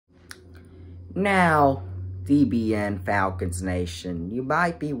Now, DBN Falcons Nation, you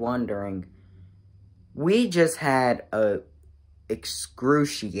might be wondering, we just had a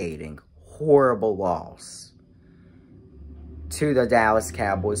excruciating, horrible loss to the Dallas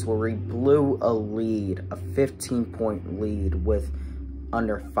Cowboys where we blew a lead, a 15-point lead with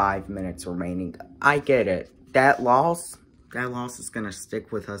under 5 minutes remaining. I get it. That loss is going to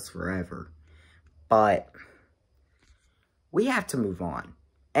stick with us forever. But we have to move on.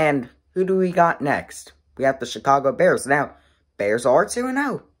 And who do we got next? We have the Chicago Bears. Now, Bears are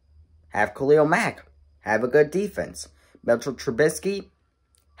 2-0. Have Khalil Mack. Have a good defense. Mitchell Trubisky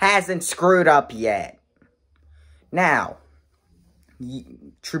hasn't screwed up yet. Now,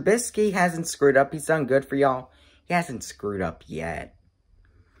 Trubisky hasn't screwed up. He's done good for y'all. He hasn't screwed up yet.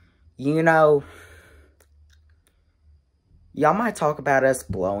 You know, y'all might talk about us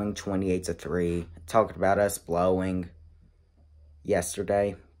blowing 28-3. Talking about us blowing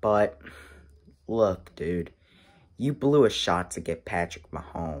yesterday. But, look, dude. You blew a shot to get Patrick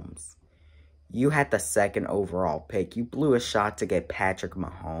Mahomes. You had the 2nd overall pick. You blew a shot to get Patrick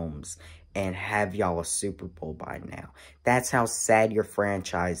Mahomes and have y'all a Super Bowl by now. That's how sad your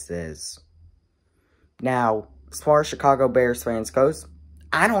franchise is. Now, as far as Chicago Bears fans goes,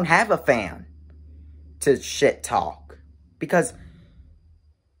 I don't have a fan to shit talk. Because,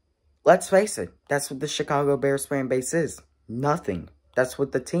 let's face it, that's what the Chicago Bears fan base is. Nothing. That's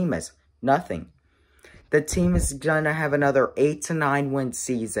what the team is. Nothing. The team is going to have another 8 to 9 win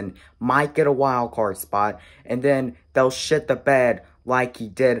season, might get a wild card spot, and then they'll shit the bed like he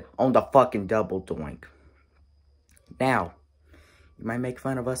did on the fucking double doink. Now, you might make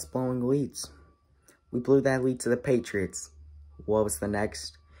fun of us blowing leads. We blew that lead to the Patriots. What was the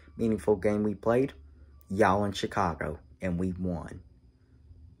next meaningful game we played? Y'all in Chicago, and we won.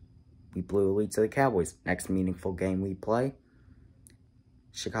 We blew a lead to the Cowboys. Next meaningful game we play?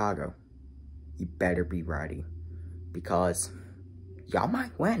 Chicago. You better be ready, because y'all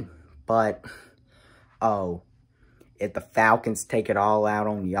might win. But, oh, if the Falcons take it all out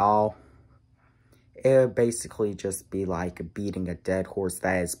on y'all, it'll basically just be like beating a dead horse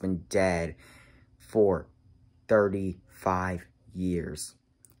that has been dead for 35 years.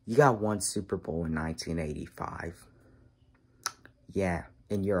 You got one Super Bowl in 1985. Yeah,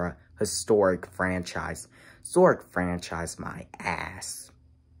 and you're a historic franchise. Historic franchise, my ass.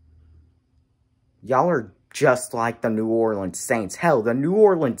 Y'all are just like the New Orleans Saints. Hell, the New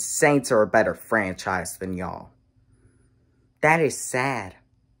Orleans Saints are a better franchise than y'all. That is sad.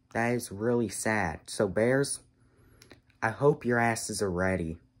 That is really sad. So, Bears, I hope your asses are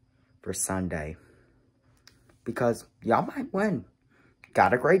ready for Sunday. Because y'all might win.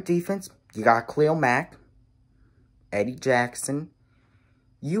 Got a great defense. You got Khalil Mack. Eddie Jackson.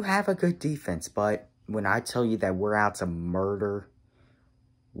 You have a good defense. But when I tell you that we're out to murder,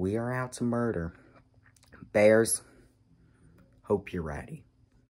 we are out to murder. Bears, hope you're ready.